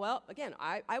of going, well, again,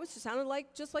 I was just sounded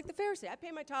like just like the Pharisee. I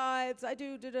pay my tithes, I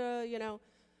do,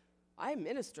 I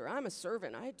minister, I'm a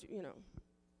servant,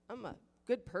 I'm a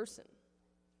good person.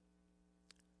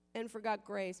 And forgot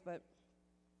grace, but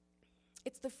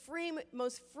it's the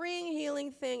most freeing,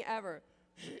 healing thing ever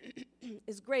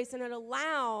is grace, and it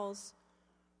allows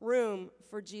room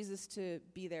for Jesus to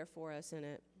be there for us in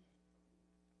it.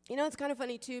 You know, it's kind of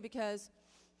funny, too, because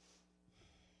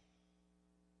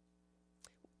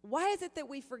why is it that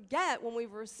we forget when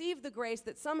we've received the grace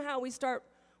that somehow we start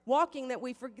walking that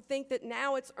we think that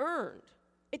now it's earned?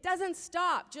 It doesn't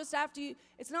stop just after you.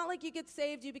 It's not like you get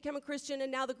saved, you become a Christian,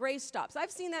 and now the grace stops.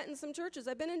 I've seen that in some churches.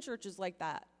 I've been in churches like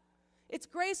that. It's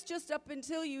grace just up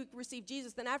until you receive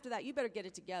Jesus. Then after that, you better get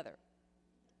it together.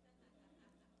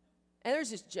 And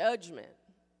there's just judgment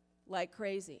like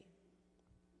crazy.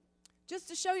 Just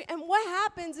to show you. And what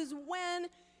happens is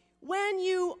when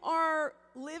you are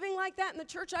living like that in the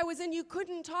church I was in, you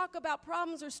couldn't talk about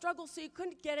problems or struggles, so you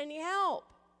couldn't get any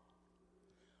help.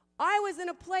 I was in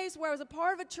a place where I was a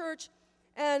part of a church,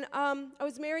 and I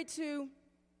was married to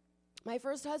my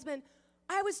first husband.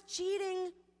 I was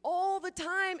cheating all the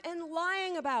time and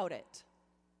lying about it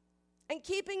and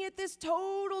keeping it this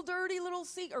total dirty little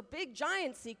secret, or big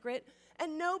giant secret,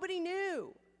 and nobody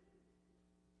knew.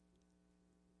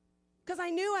 Because I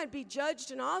knew I'd be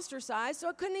judged and ostracized, so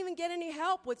I couldn't even get any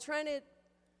help with trying to,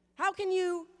 how can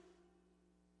you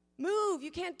move?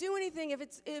 You can't do anything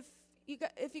if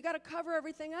you got to cover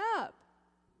everything up.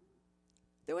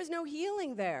 There was no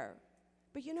healing there.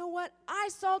 But you know what? I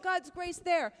saw God's grace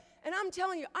there. And I'm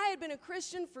telling you, I had been a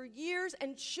Christian for years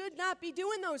and should not be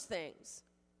doing those things.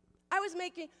 I was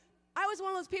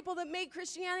one of those people that made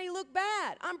Christianity look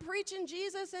bad. I'm preaching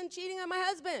Jesus and cheating on my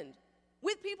husband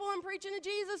with people I'm preaching to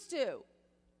Jesus to.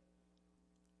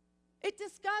 It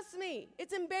disgusts me.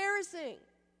 It's embarrassing.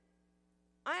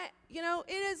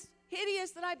 It is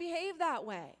hideous that I behave that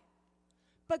way.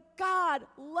 But God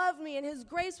loved me, and his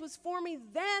grace was for me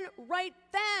then, right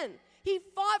then. He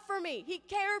fought for me. He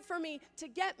cared for me to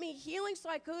get me healing so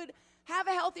I could have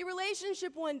a healthy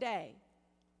relationship one day.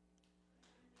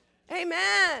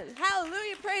 Amen.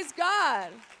 Hallelujah. Praise God.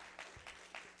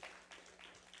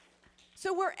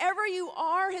 So wherever you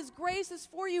are, his grace is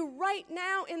for you right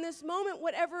now in this moment,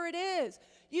 whatever it is.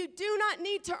 You do not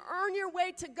need to earn your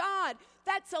way to God.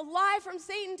 That's a lie from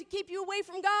Satan to keep you away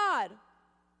from God.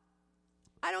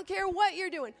 I don't care what you're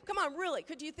doing. Come on, really,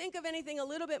 could you think of anything a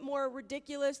little bit more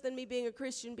ridiculous than me being a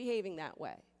Christian behaving that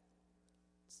way?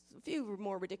 It's a few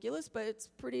more ridiculous, but it's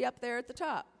pretty up there at the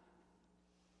top.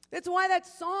 That's why that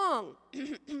song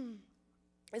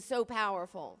is so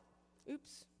powerful.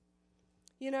 Oops.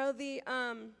 You know, the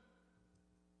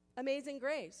Amazing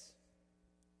Grace.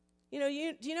 You know,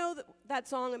 do you know that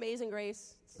song, Amazing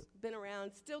Grace? It's been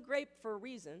around, still great for a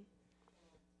reason.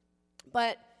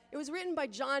 But it was written by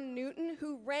John Newton,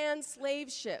 who ran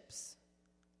slave ships.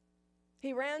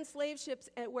 He ran slave ships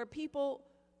where people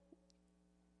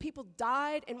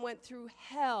died and went through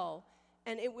hell,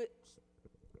 and he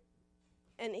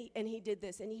did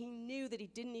this, and he knew that he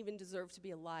didn't even deserve to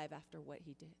be alive after what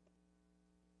he did.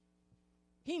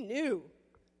 He knew,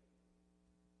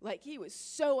 like he was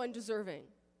so undeserving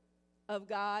of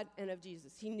God and of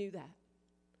Jesus. He knew that.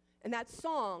 And that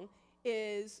song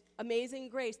is Amazing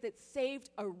Grace that saved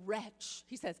a wretch.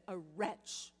 He says, a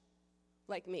wretch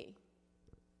like me.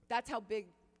 That's how big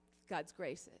God's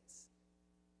grace is.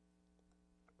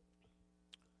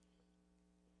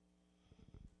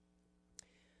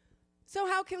 So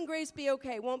how can grace be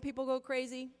okay? Won't people go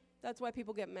crazy? That's why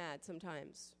people get mad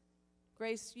sometimes.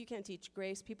 Grace, you can't teach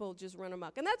grace. People just run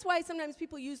amok. And that's why sometimes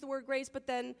people use the word grace, but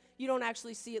then you don't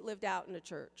actually see it lived out in a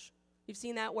church. You've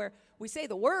seen that where we say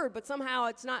the word, but somehow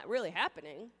it's not really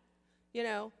happening. You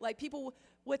know, like people,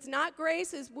 what's not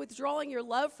grace is withdrawing your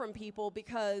love from people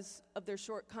because of their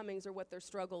shortcomings or what their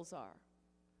struggles are.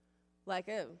 Like,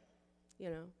 you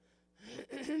know.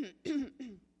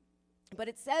 But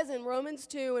it says in Romans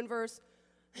 2 in verse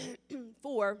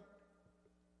 4,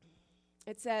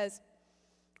 it says,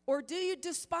 or do you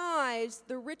despise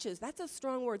the riches? That's a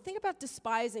strong word. Think about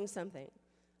despising something.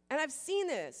 And I've seen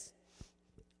this.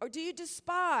 Or do you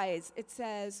despise, it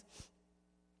says,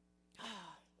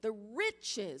 the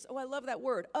riches, I love that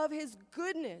word, of his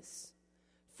goodness,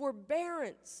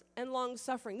 forbearance, and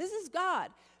long-suffering. This is God.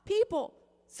 People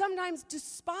sometimes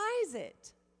despise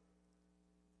it.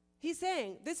 He's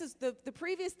saying, this is the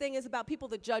previous thing is about people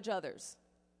that judge others.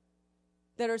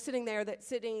 that are sitting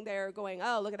there going,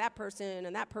 oh, look at that person,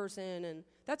 and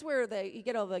that's where you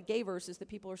get all the gay verses that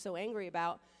people are so angry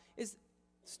about. Is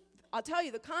I'll tell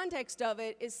you, the context of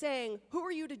it is saying, who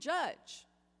are you to judge?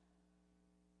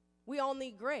 We all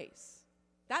need grace.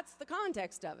 That's the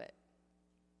context of it.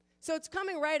 So it's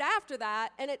coming right after that,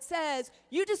 and it says,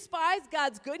 you despise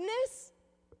God's goodness?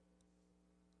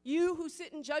 You who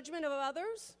sit in judgment of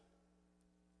others?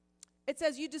 It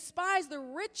says, you despise the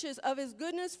riches of his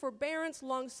goodness, forbearance,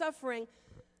 long-suffering,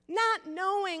 not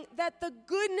knowing that the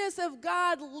goodness of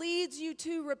God leads you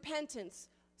to repentance.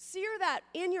 Sear that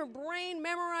in your brain,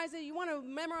 memorize it. You want to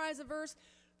memorize a verse?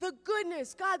 The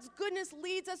goodness, God's goodness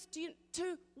leads us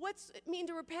to what's it mean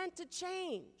to repent, to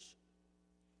change.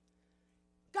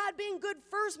 God being good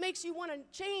first makes you want to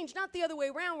change, not the other way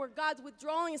around where God's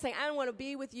withdrawing and saying, I don't want to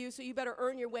be with you, so you better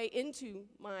earn your way into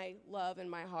my love and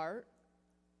my heart.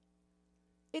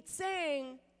 It's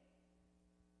saying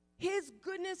his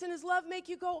goodness and his love make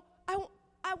you go,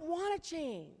 I want to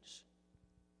change.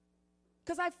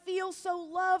 Because I feel so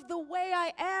loved the way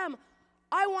I am.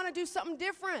 I want to do something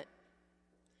different.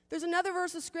 There's another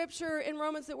verse of scripture in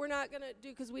Romans that we're not going to do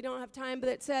because we don't have time, but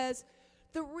it says,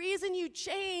 the reason you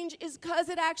change is because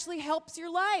it actually helps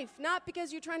your life, not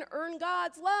because you're trying to earn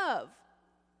God's love.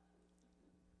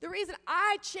 The reason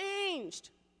I changed,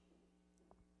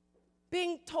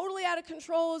 being totally out of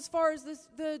control as far as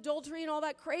the adultery and all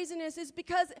that craziness, is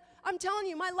because I'm telling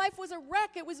you, my life was a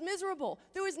wreck. It was miserable.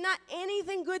 There was not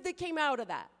anything good that came out of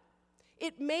that.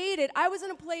 I was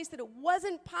in a place that it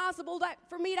wasn't possible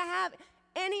for me to have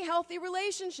any healthy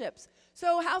relationships.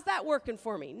 So how's that working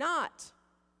for me? Not.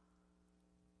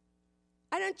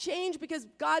 I didn't change because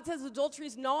God says adultery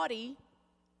is naughty.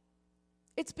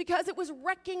 It's because it was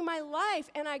wrecking my life,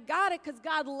 and I got it because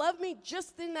God loved me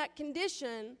just in that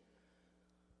condition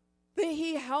that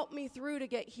he helped me through to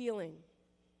get healing.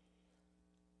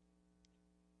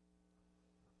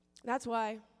 That's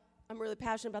why I'm really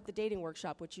passionate about the dating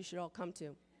workshop, which you should all come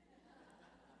to.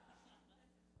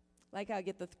 Like how I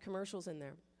get the commercials in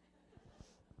there.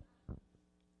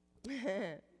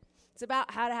 It's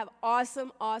about how to have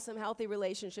awesome, healthy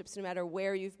relationships no matter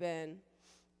where you've been.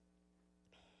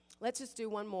 Let's just do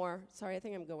one more. Sorry, I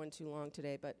think I'm going too long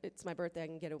today, but it's my birthday. I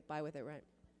can get by with it, right?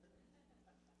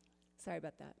 Sorry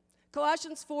about that.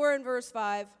 Colossians 4 and verse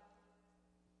 5,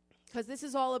 because this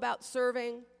is all about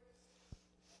serving.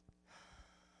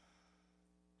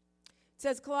 It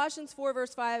says, Colossians 4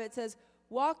 verse 5, it says,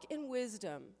 walk in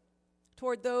wisdom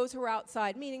toward those who are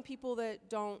outside, meaning people that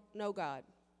don't know God,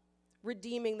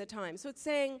 redeeming the time. So it's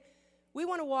saying we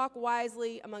want to walk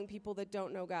wisely among people that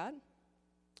don't know God.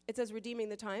 It says redeeming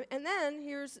the time. And then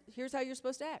here's how you're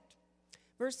supposed to act.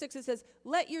 Verse 6, it says,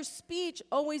 let your speech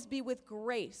always be with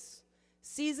grace,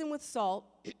 seasoned with salt,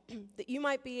 that you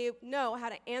might know how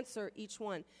to answer each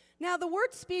one. Now, the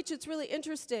word speech, it's really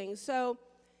interesting. So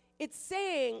it's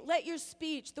saying, let your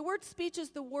speech. The word speech is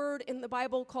the word in the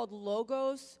Bible called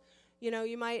logos. You know,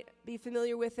 you might be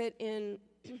familiar with it in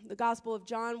the Gospel of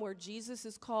John, where Jesus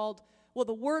is called,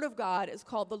 the Word of God is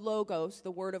called the Logos, the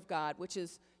Word of God, which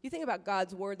is, you think about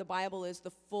God's Word, the Bible is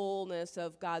the fullness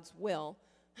of God's will.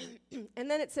 And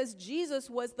then it says Jesus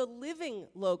was the living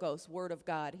Logos, Word of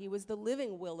God. He was the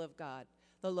living will of God,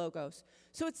 the Logos.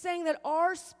 So it's saying that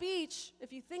our speech,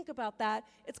 if you think about that,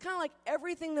 it's kind of like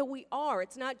everything that we are.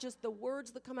 It's not just the words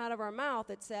that come out of our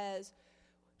mouth. It says,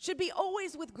 should be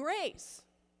always with grace.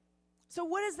 So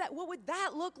what would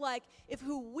that look like if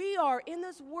who we are in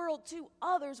this world to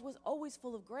others was always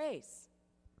full of grace?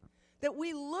 That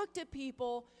we looked at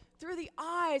people through the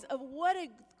eyes of what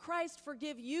did Christ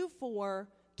forgive you for?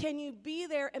 Can you be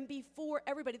there and be for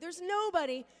everybody? There's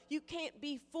nobody you can't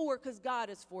be for because God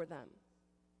is for them.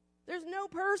 There's no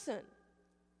person.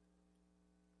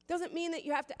 Doesn't mean that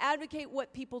you have to advocate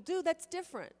what people do. That's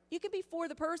different. You can be for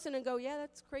the person and go, yeah,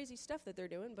 that's crazy stuff that they're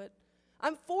doing, but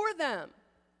I'm for them.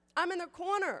 I'm in their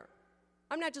corner.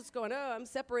 I'm not just going, I'm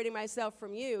separating myself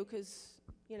from you because,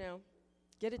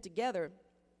 get it together.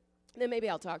 Then maybe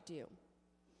I'll talk to you.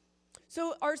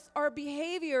 So our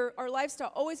behavior, our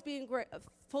lifestyle, always being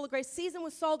full of grace. Seasoned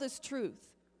with salt is truth.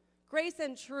 Grace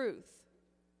and truth.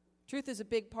 Truth is a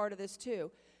big part of this too.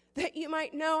 That you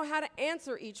might know how to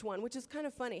answer each one, which is kind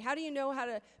of funny. How do you know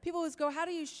people always go, how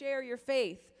do you share your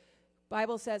faith?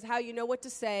 Bible says how you know what to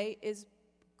say is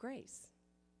grace.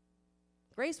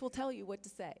 Grace will tell you what to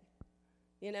say,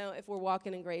 if we're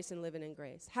walking in grace and living in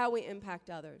grace, how we impact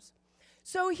others.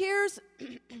 So here's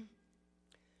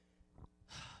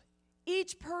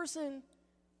each person,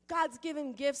 God's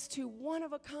given gifts to one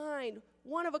of a kind,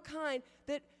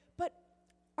 but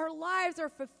Our lives are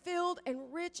fulfilled and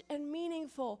rich and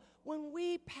meaningful when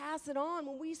we pass it on,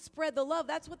 when we spread the love.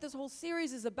 That's what this whole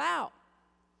series is about,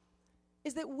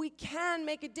 is that we can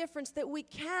make a difference, that we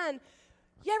can.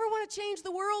 You ever want to change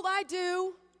the world? I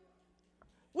do.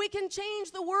 We can change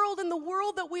the world, and the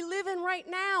world that we live in right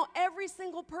now, every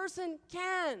single person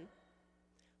can.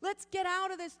 Let's get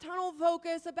out of this tunnel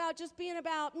focus about just being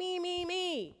about me, me,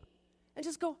 me. And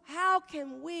just go, how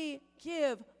can we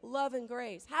give love and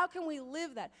grace? How can we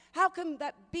live that? How can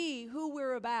that be who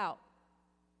we're about?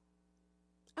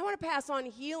 I want to pass on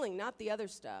healing, not the other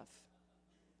stuff.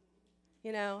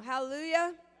 You know,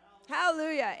 hallelujah.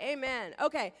 Hallelujah. Amen.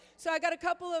 Okay, so I got a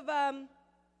couple of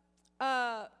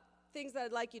things that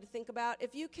I'd like you to think about.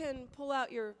 If you can pull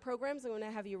out your programs, I'm going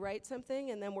to have you write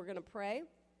something, and then we're going to pray.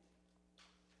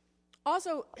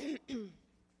 Also,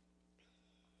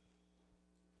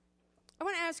 I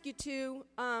want to ask you too,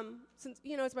 since,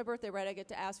 you know, it's my birthday, right? I get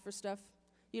to ask for stuff.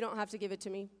 You don't have to give it to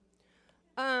me.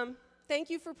 Thank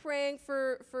you for praying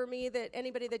for me, that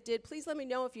anybody that did. Please let me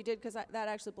know if you did, because that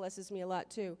actually blesses me a lot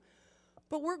too.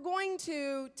 But we're going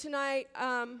to, tonight,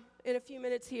 in a few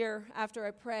minutes here, after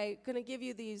I pray, going to give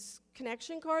you these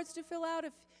connection cards to fill out.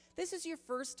 If this is your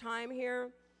first time here,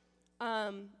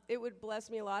 it would bless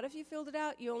me a lot if you filled it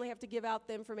out. You only have to give out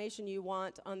the information you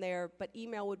want on there, but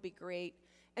email would be great.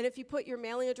 And if you put your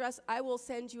mailing address, I will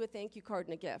send you a thank you card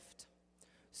and a gift.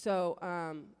 So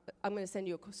I'm going to send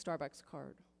you a Starbucks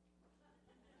card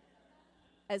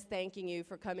as thanking you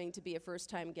for coming to be a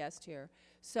first-time guest here.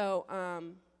 So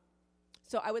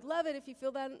I would love it if you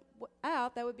fill that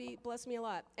out. That would bless me a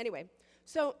lot. Anyway,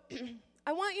 so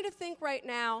I want you to think right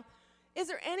now, is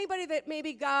there anybody that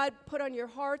maybe God put on your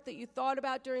heart that you thought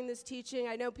about during this teaching?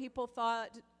 I know people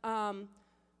thought,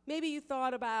 maybe you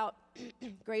thought about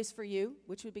grace for you,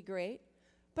 which would be great.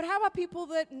 But how about people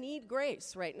that need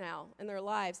grace right now in their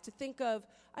lives? To think of,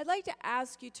 I'd like to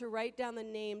ask you to write down the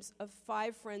names of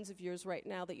 5 friends of yours right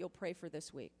now that you'll pray for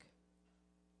this week.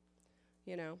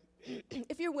 You know,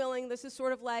 if you're willing, this is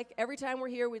sort of like every time we're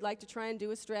here, we'd like to try and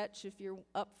do a stretch if you're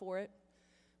up for it.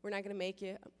 We're not going to make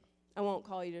you. I won't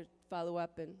call you to follow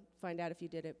up and find out if you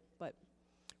did it, but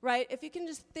right, if you can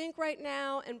just think right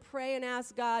now and pray and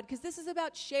ask God, because this is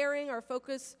about sharing. Our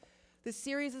focus, this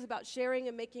series is about sharing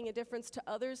and making a difference to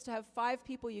others, to have 5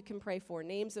 people you can pray for,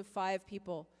 names of 5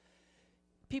 people.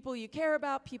 People you care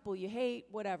about, people you hate,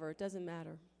 whatever, it doesn't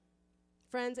matter.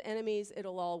 Friends, enemies,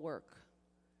 it'll all work.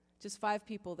 Just 5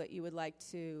 people that you would like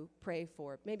to pray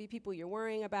for. Maybe people you're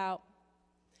worrying about.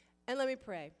 And let me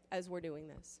pray as we're doing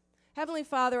this. Heavenly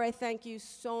Father, I thank you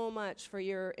so much for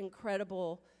your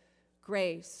incredible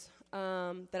grace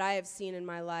that I have seen in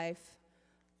my life.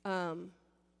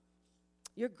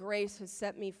 Your grace has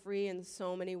set me free in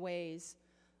so many ways.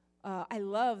 I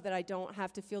love that I don't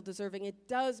have to feel deserving. It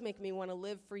does make me want to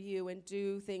live for you and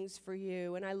do things for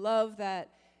you. And I love that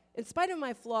in spite of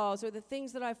my flaws or the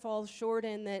things that I fall short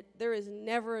in, that there is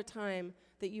never a time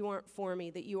that you aren't for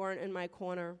me, that you aren't in my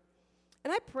corner.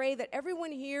 And I pray that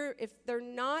everyone here, if they're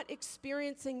not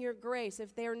experiencing your grace,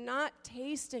 if they're not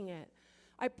tasting it,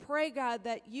 I pray, God,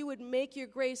 that you would make your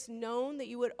grace known, that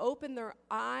you would open their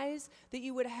eyes, that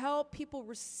you would help people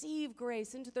receive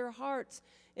grace into their hearts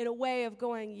in a way of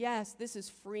going, yes, this is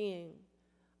freeing.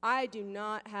 I do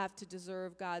not have to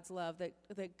deserve God's love.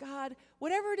 That God,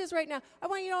 whatever it is right now, I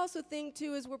want you to also think,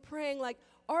 too, as we're praying, like,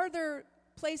 where are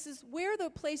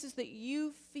the places that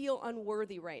you feel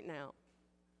unworthy right now?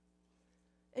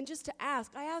 And just to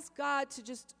ask, I ask God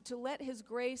to let his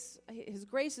grace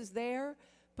is there,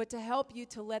 but to help you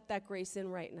to let that grace in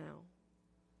right now.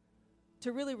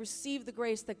 To really receive the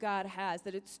grace that God has,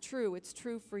 that it's true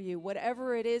for you.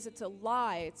 Whatever it is, it's a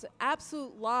lie. It's an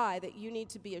absolute lie that you need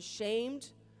to be ashamed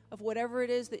of whatever it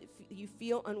is that you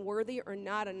feel unworthy or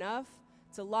not enough.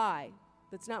 It's a lie.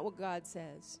 That's not what God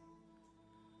says.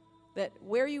 That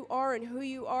where you are and who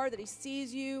you are, that he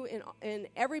sees you in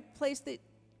every place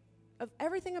of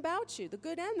everything about you, the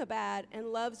good and the bad,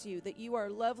 and loves you, that you are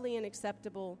lovely and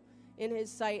acceptable in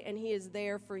his sight, and he is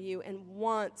there for you and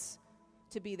wants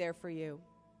to be there for you.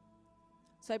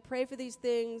 So I pray for these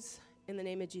things in the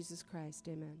name of Jesus Christ.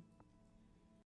 Amen.